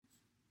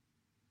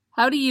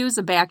How to use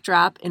a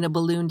backdrop in a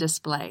balloon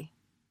display.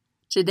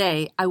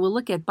 Today, I will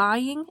look at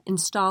buying,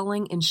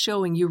 installing, and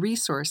showing you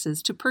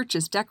resources to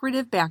purchase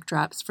decorative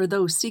backdrops for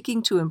those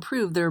seeking to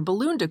improve their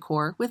balloon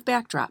decor with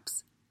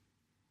backdrops.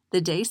 The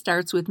day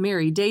starts with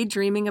Mary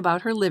daydreaming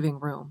about her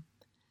living room.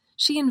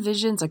 She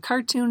envisions a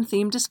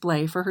cartoon-themed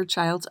display for her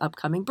child's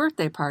upcoming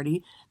birthday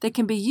party that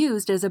can be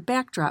used as a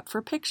backdrop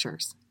for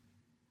pictures.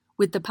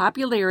 With the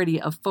popularity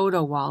of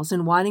photo walls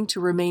and wanting to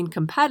remain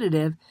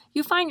competitive,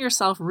 you find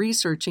yourself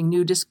researching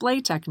new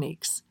display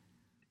techniques.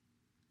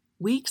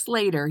 Weeks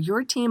later,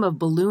 your team of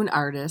balloon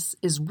artists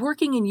is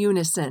working in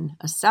unison,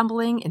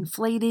 assembling,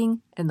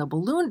 inflating, and the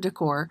balloon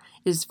decor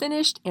is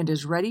finished and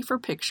is ready for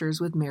pictures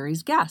with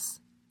Mary's guests.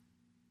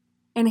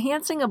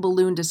 Enhancing a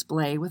balloon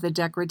display with a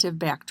decorative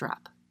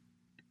backdrop.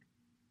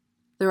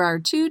 There are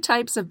two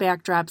types of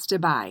backdrops to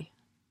buy.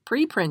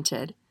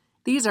 Pre-printed.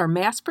 These are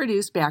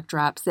mass-produced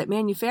backdrops that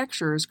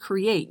manufacturers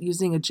create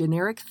using a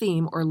generic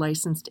theme or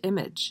licensed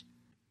image.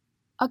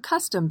 A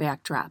custom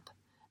backdrop.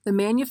 The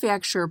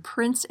manufacturer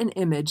prints an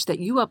image that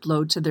you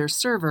upload to their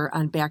server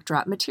on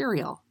backdrop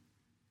material.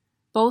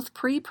 Both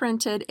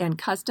pre-printed and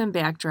custom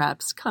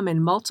backdrops come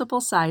in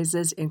multiple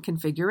sizes and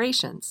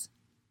configurations.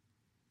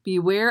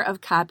 Beware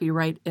of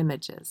copyright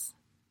images.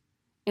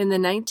 In the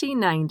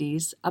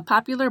 1990s, a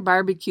popular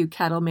barbecue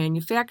kettle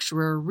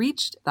manufacturer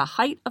reached the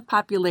height of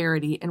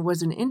popularity and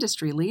was an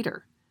industry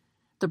leader.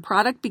 The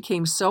product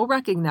became so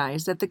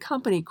recognized that the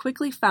company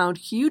quickly found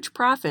huge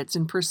profits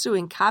in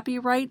pursuing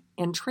copyright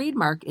and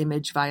trademark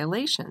image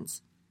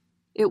violations.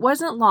 It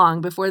wasn't long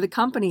before the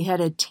company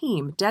had a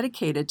team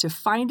dedicated to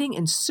finding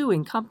and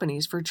suing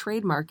companies for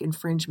trademark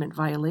infringement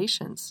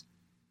violations.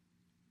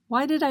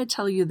 Why did I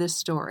tell you this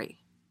story?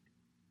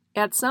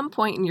 At some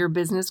point in your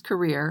business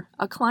career,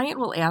 a client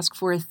will ask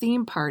for a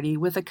theme party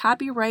with a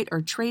copyright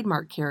or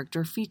trademark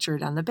character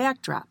featured on the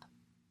backdrop.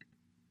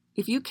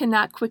 If you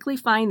cannot quickly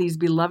find these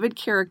beloved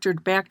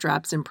charactered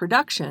backdrops in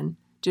production,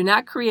 do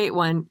not create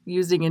one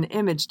using an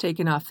image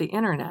taken off the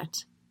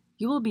internet.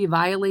 You will be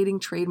violating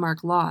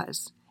trademark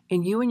laws,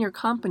 and you and your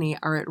company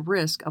are at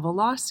risk of a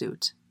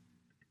lawsuit.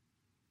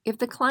 If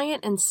the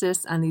client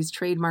insists on these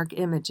trademark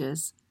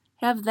images,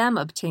 have them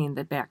obtain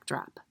the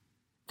backdrop.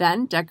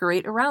 Then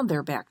decorate around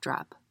their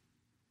backdrop.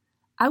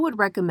 I would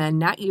recommend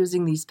not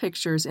using these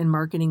pictures in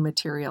marketing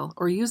material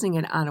or using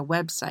it on a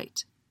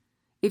website.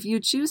 If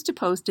you choose to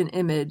post an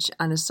image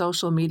on a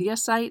social media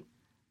site,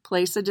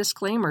 place a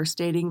disclaimer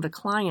stating the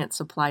client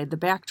supplied the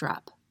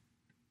backdrop.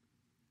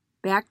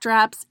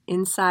 Backdrops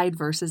inside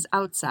versus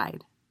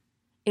outside.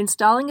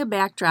 Installing a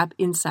backdrop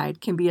inside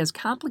can be as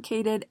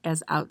complicated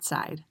as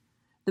outside.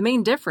 The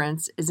main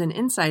difference is an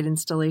inside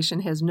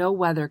installation has no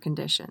weather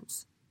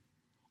conditions.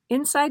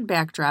 Inside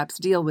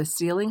backdrops deal with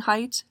ceiling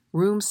height,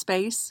 room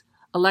space,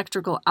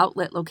 electrical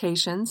outlet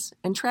locations,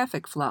 and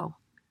traffic flow.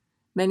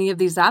 Many of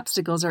these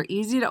obstacles are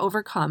easy to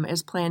overcome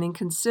as planning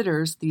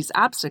considers these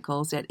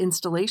obstacles at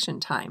installation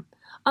time,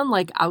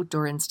 unlike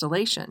outdoor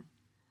installation.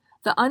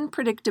 The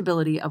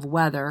unpredictability of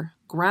weather,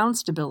 ground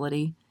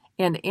stability,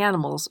 and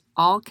animals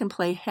all can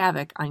play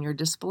havoc on your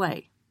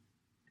display.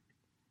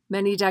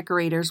 Many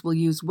decorators will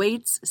use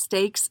weights,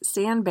 stakes,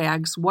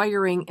 sandbags,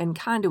 wiring, and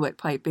conduit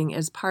piping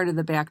as part of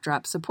the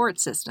backdrop support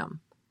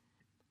system.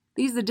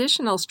 These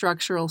additional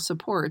structural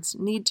supports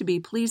need to be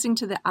pleasing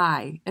to the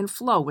eye and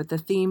flow with the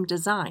theme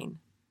design.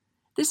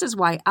 This is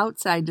why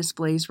outside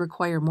displays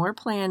require more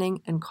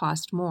planning and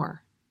cost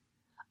more.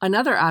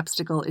 Another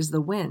obstacle is the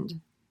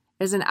wind,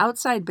 as an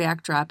outside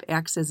backdrop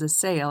acts as a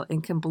sail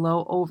and can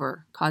blow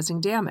over,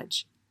 causing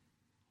damage.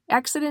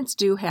 Accidents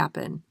do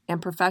happen,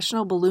 and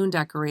professional balloon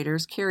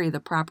decorators carry the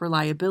proper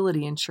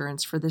liability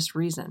insurance for this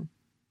reason.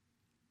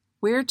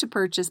 Where to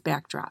purchase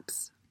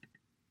backdrops?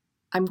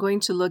 I'm going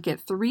to look at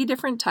 3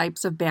 different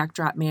types of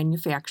backdrop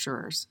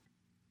manufacturers.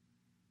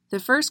 The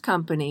first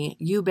company,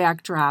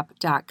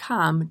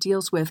 ubackdrop.com,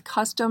 deals with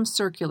custom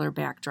circular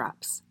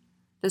backdrops.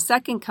 The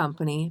second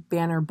company,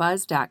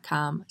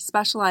 bannerbuzz.com,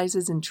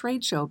 specializes in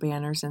trade show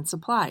banners and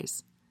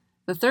supplies.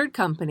 The third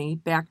company,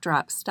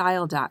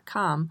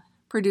 backdropstyle.com,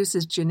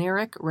 produces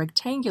generic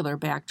rectangular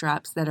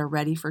backdrops that are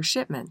ready for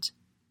shipment.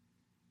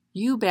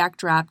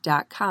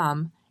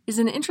 ubackdrop.com is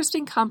an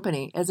interesting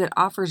company as it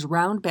offers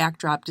round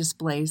backdrop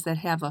displays that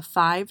have a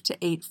 5 to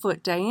 8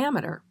 foot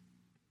diameter.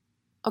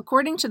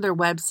 According to their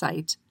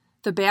website,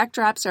 the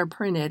backdrops are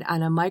printed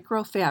on a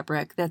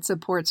microfabric that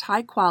supports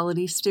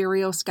high-quality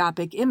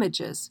stereoscopic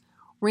images,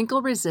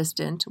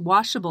 wrinkle-resistant,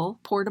 washable,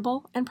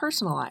 portable, and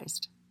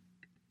personalized.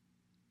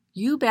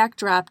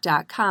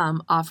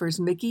 ubackdrop.com offers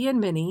Mickey and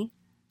Minnie,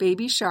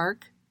 Baby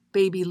Shark,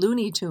 Baby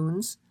Looney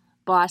Tunes,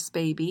 Boss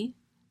Baby,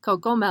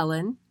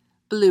 CoComelon,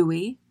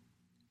 Bluey,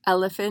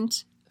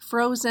 Elephant,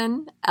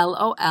 Frozen,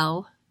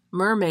 LOL,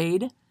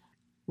 Mermaid,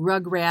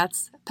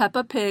 Rugrats,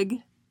 Peppa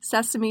Pig,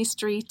 Sesame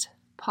Street,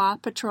 Paw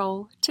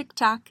Patrol,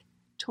 TikTok,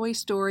 Toy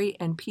Story,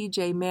 and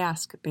PJ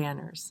Masks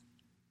banners.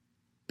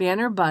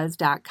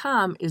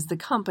 BannerBuzz.com is the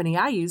company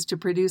I use to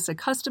produce a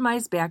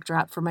customized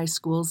backdrop for my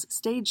school's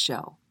stage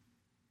show.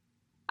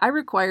 I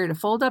required a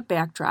fold-up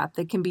backdrop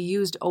that can be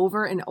used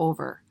over and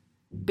over.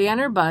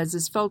 Banner Buzz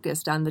is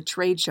focused on the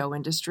trade show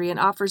industry and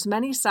offers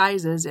many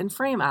sizes and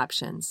frame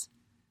options.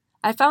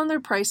 I found their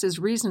prices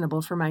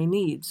reasonable for my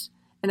needs,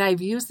 and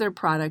I've used their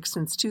products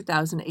since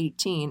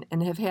 2018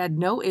 and have had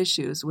no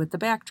issues with the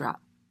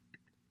backdrop.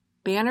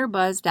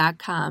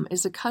 BannerBuzz.com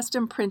is a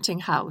custom printing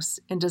house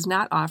and does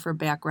not offer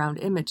background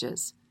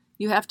images.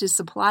 You have to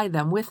supply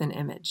them with an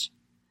image.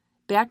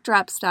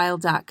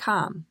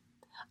 BackdropStyle.com.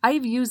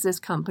 I've used this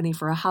company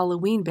for a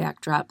Halloween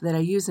backdrop that I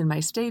use in my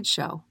stage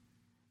show.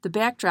 The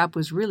backdrop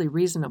was really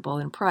reasonable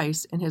in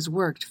price and has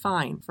worked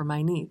fine for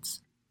my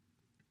needs.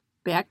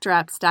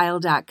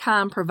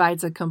 BackdropStyle.com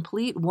provides a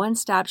complete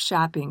one-stop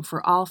shopping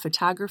for all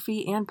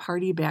photography and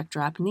party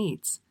backdrop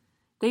needs.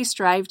 They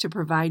strive to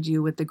provide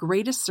you with the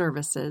greatest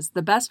services,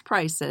 the best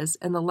prices,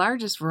 and the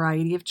largest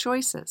variety of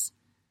choices.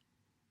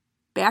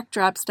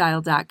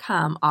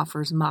 BackdropStyle.com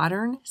offers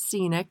modern,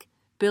 scenic,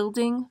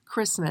 building,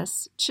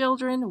 Christmas,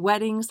 children,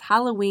 weddings,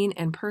 Halloween,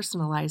 and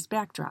personalized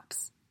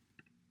backdrops.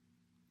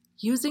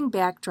 Using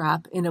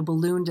backdrop in a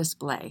balloon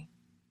display.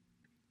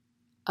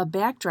 A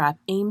backdrop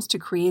aims to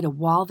create a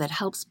wall that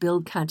helps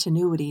build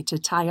continuity to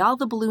tie all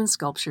the balloon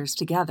sculptures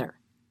together.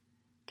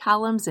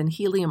 Columns and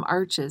helium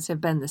arches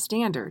have been the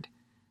standard,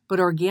 but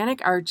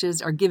organic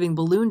arches are giving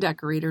balloon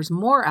decorators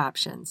more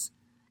options.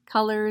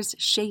 Colors,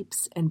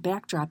 shapes, and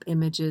backdrop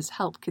images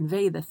help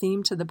convey the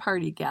theme to the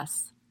party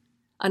guests.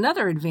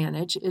 Another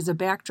advantage is a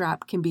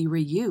backdrop can be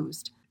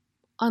reused,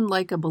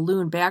 unlike a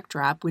balloon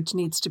backdrop which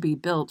needs to be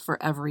built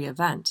for every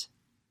event.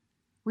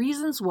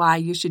 Reasons why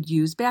you should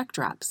use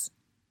backdrops.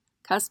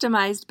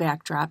 Customized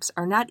backdrops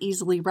are not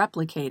easily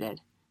replicated,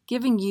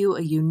 giving you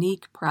a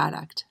unique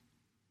product.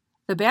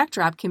 The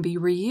backdrop can be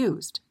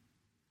reused.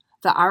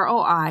 The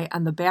ROI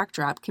on the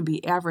backdrop can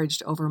be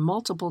averaged over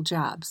multiple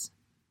jobs.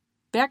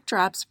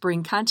 Backdrops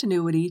bring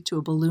continuity to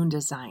a balloon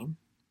design.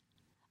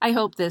 I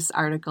hope this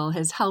article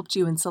has helped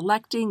you in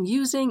selecting,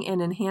 using,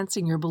 and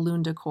enhancing your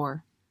balloon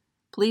decor.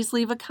 Please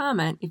leave a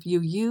comment if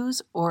you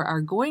use or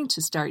are going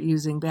to start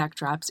using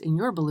backdrops in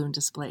your balloon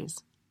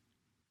displays.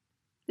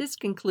 This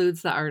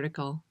concludes the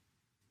article.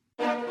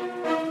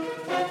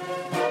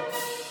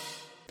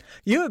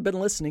 You have been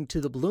listening to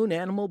the Balloon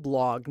Animal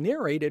Blog,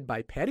 narrated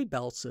by Patty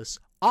Belsis,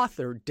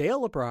 author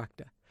Dale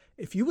LaBrocta.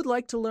 If you would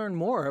like to learn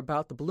more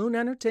about the balloon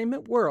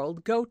entertainment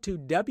world, go to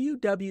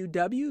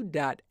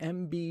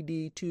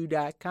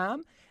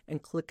www.mbd2.com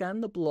and click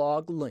on the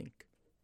blog link.